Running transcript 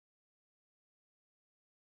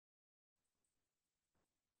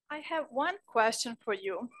I have one question for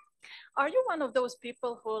you. Are you one of those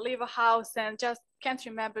people who leave a house and just can't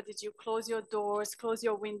remember, did you close your doors, close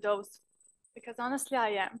your windows? Because honestly, I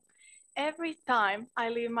am. Every time I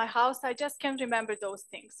leave my house, I just can't remember those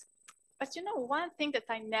things. But you know, one thing that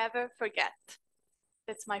I never forget,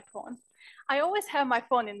 that's my phone. I always have my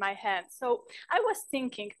phone in my hand. So I was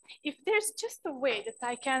thinking, if there's just a way that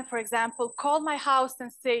I can, for example, call my house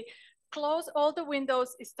and say, close all the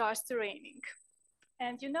windows, it starts to raining.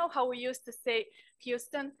 And you know how we used to say,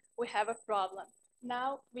 Houston, we have a problem.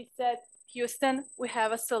 Now we said, Houston, we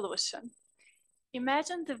have a solution.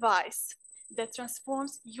 Imagine a device that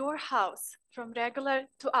transforms your house from regular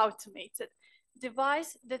to automated.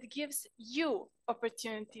 Device that gives you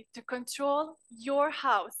opportunity to control your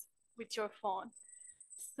house with your phone.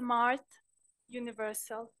 Smart,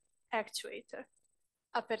 universal actuator.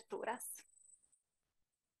 Aperturas.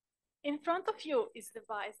 In front of you is a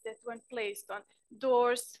device that when placed on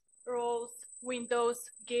doors, rolls, windows,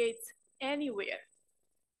 gates, anywhere,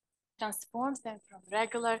 transforms them from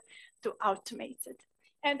regular to automated.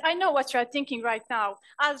 And I know what you're thinking right now.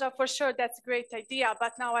 Azra, for sure, that's a great idea,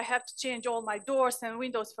 but now I have to change all my doors and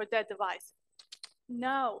windows for that device.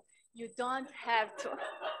 No, you don't have to.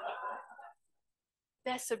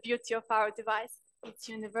 That's the beauty of our device. It's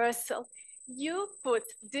universal. You put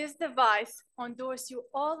this device on doors you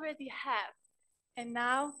already have, and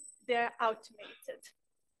now they're automated.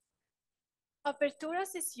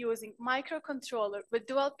 Aperturas is using microcontroller with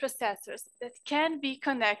dual processors that can be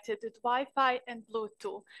connected with Wi-Fi and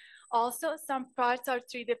Bluetooth. Also, some parts are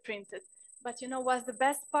 3D printed. But you know what's the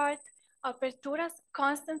best part? Aperturas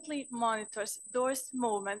constantly monitors doors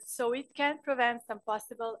movement so it can prevent some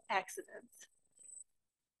possible accidents.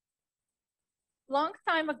 Long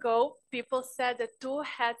time ago, people said that 2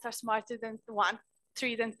 heads are smarter than 1,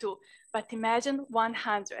 3 than 2, but imagine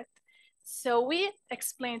 100. So we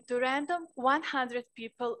explained to random 100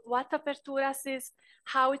 people what Aperturas is,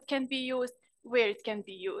 how it can be used, where it can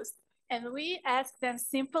be used. And we asked them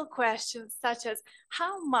simple questions such as,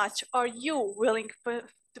 how much are you willing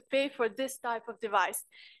to pay for this type of device?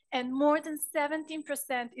 And more than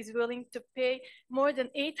 17% is willing to pay more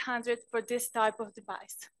than 800 for this type of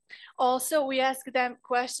device. Also, we asked them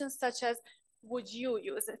questions such as, would you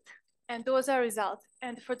use it? And those are results.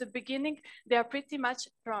 And for the beginning, they are pretty much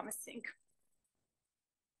promising.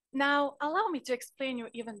 Now, allow me to explain you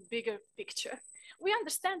even bigger picture. We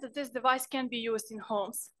understand that this device can be used in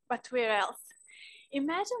homes, but where else?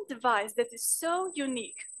 Imagine a device that is so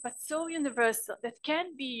unique, but so universal that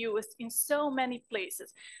can be used in so many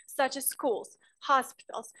places, such as schools,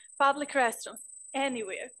 hospitals, public restrooms,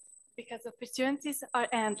 anywhere, because opportunities are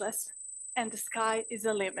endless and the sky is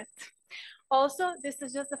a limit. Also, this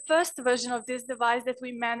is just the first version of this device that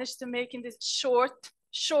we managed to make in this short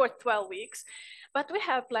 12 weeks, but we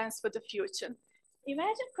have plans for the future.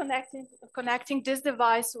 Imagine connecting this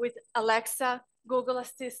device with Alexa, Google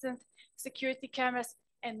Assistant, security cameras,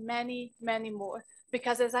 and many, many more.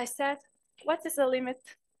 Because as I said, what is the limit?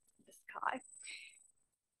 The sky.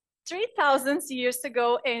 3,000 years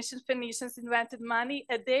ago, ancient Phoenicians invented money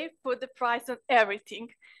and they put the price on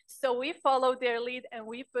everything. So we followed their lead and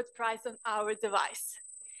we put price on our device.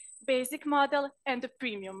 Basic model and the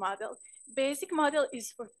premium model. Basic model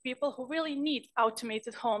is for people who really need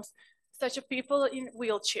automated homes, such as people in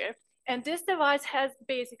wheelchair. And this device has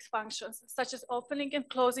basic functions, such as opening and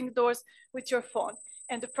closing doors with your phone.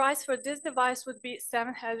 And the price for this device would be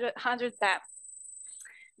 700 BAM.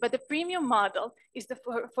 But the premium model is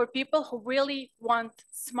for people who really want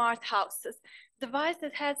smart houses, device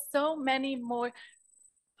that has so many more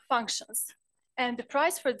functions. And the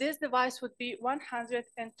price for this device would be 1,200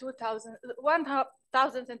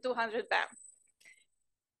 BAM.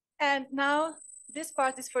 And now this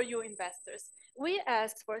part is for you investors. We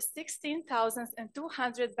asked for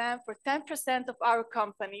 16,200 BAM for 10% of our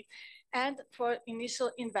company and for initial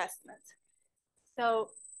investment. So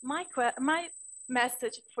my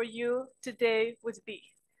message for you today would be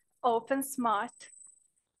open smart,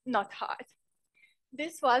 not hard.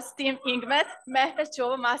 This was Team Ingmet, Mehmet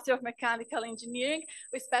Çova, Master of Mechanical Engineering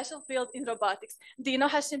with special field in robotics. Dino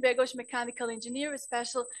Hashimbegovic, Mechanical Engineer with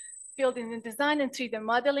special field in design and 3D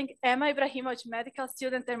modeling. Emma Ibrahimovic, medical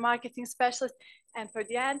student and marketing specialist. And for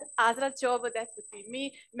the end, Azra Jobo, that would be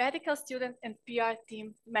me, medical student and PR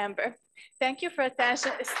team member. Thank you for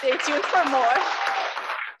attention. Stay tuned for more.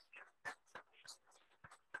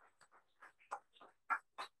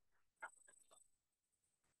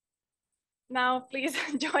 Now, please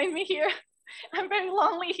join me here. I'm very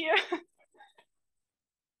lonely here.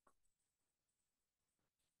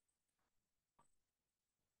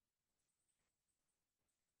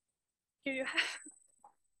 Here you have.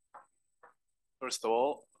 First of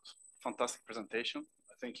all, fantastic presentation.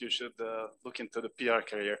 I think you should look into the PR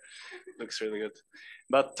career. Looks really good.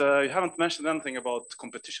 But you haven't mentioned anything about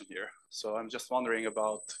competition here. So I'm just wondering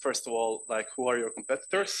about, first of all, like who are your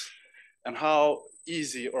competitors and how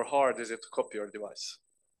easy or hard is it to copy your device?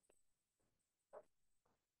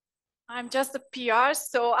 I'm just a PR,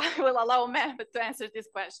 so I will allow Mehmet to answer this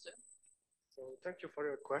question. So thank you for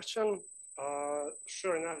your question.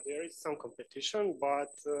 Sure enough, there is some competition, but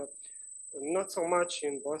not so much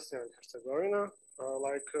in Bosnia and Herzegovina.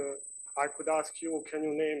 I could ask you, can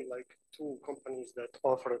you name like 2 companies that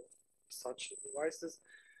offer such devices?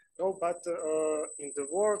 No, but in the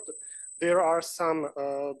world, there are some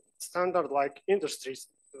standard like industry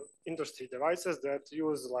devices that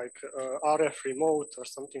use like RF remote or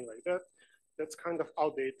something like that. That's kind of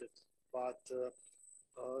outdated, but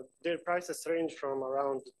their prices range from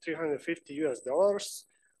around $350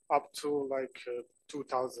 up to like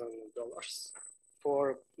 $2,000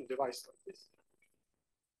 for a device like this.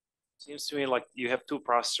 Seems to me like you have 2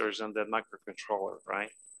 processors and the microcontroller,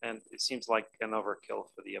 right? And it seems like an overkill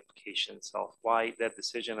for the application itself. Why that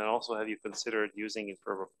decision? And also, have you considered using it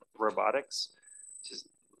for robotics, which is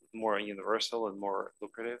more universal and more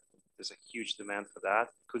lucrative? There's a huge demand for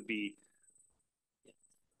that. Could be.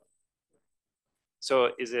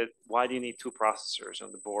 So is it, why do you need 2 processors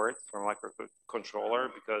on the board for a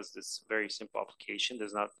microcontroller? Because it's a very simple application.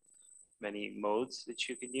 There's not many modes that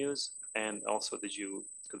you can use. And also, did you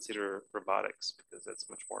consider robotics? Because that's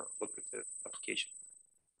much more lucrative application.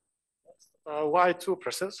 Why 2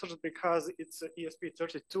 processors? Because it's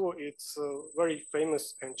ESP32. It's a very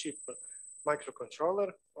famous and cheap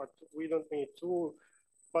microcontroller, but we don't need 2.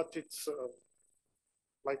 But it's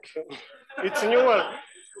like it's newer.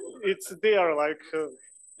 It's there, like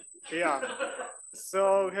yeah.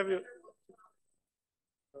 So have you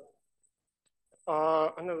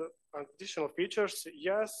another additional features?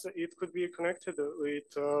 Yes, it could be connected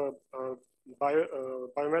with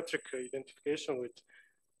biometric identification with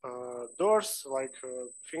doors, like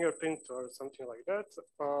fingerprint or something like that.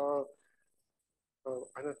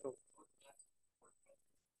 I don't know.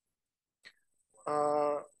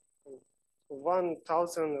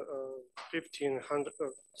 1,500,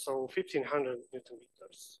 so 1,500 Newton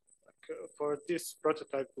meters. Like, for this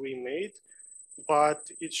prototype we made,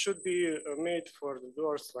 but it should be made for the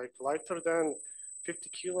doors like lighter than 50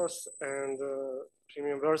 kilos and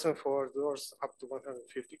premium version for doors up to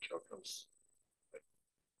 150 kilograms.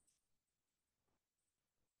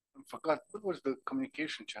 I forgot, what was the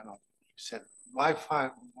communication channel? You said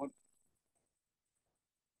Wi-Fi. What?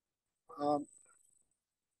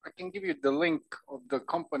 I can give you the link of the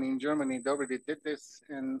company in Germany that already did this,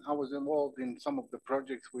 and I was involved in some of the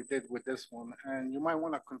projects we did with this one. And you might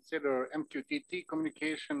want to consider MQTT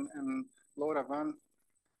communication and LoRaWAN.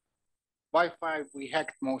 Wi-Fi, we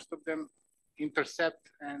hacked most of them. Intercept,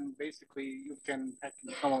 and basically you can hack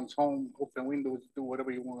in someone's home, open Windows, do whatever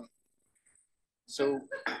you want. So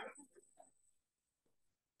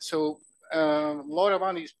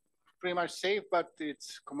LoRaWAN is pretty much safe, but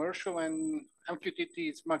it's commercial, and MQTT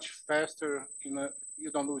is much faster. You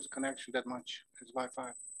don't lose connection that much as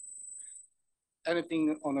Wi-Fi.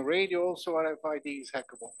 Anything on a radio, also RFID is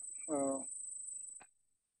hackable.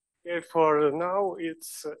 For now,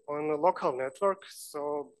 it's on a local network,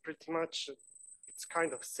 so pretty much it's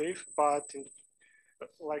kind of safe, but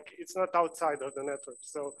like it's not outside of the network.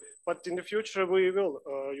 So, but in the future, we will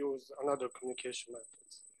use another communication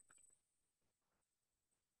methods.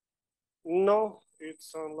 No,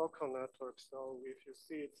 it's on local network. So if you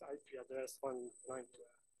see it's IP address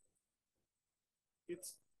 192.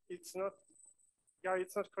 It's not. Yeah,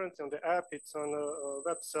 it's not currently on the app. It's on a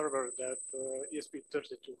web server that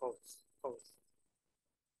ESP32 hosts.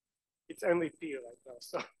 It's MVP right now.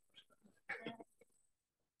 So.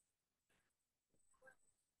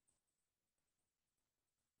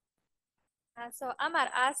 So Amar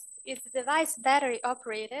asked, is the device battery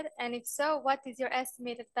operated? And if so, what is your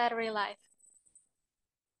estimated battery life?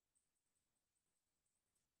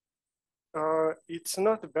 It's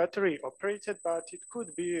not battery operated, but it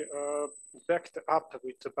could be backed up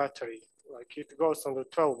with the battery. Like it goes on the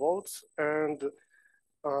 12 volts, and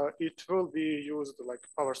it will be used like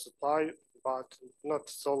power supply, but not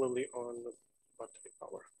solely on battery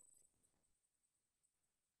power.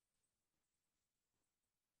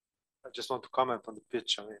 I just want to comment on the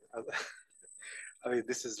pitch. I mean,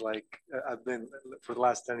 this is like, I've been, for the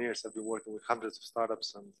last 10 years, I've been working with hundreds of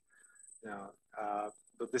startups, and,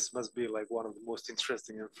 but this must be like one of the most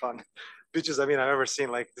interesting and fun pitches, I've ever seen.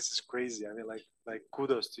 Like, this is crazy. Like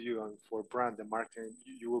kudos to you and for brand and marketing.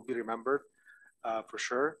 You will be remembered for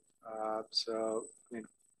sure. So,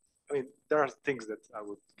 I mean, there are things that I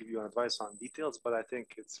would give you advice on details, but I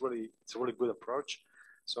think it's a really good approach.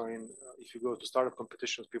 So, I mean, if you go to startup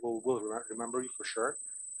competitions, people will remember you for sure.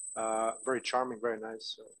 Very charming, very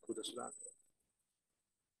nice. So kudos to that.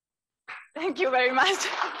 Thank you very much.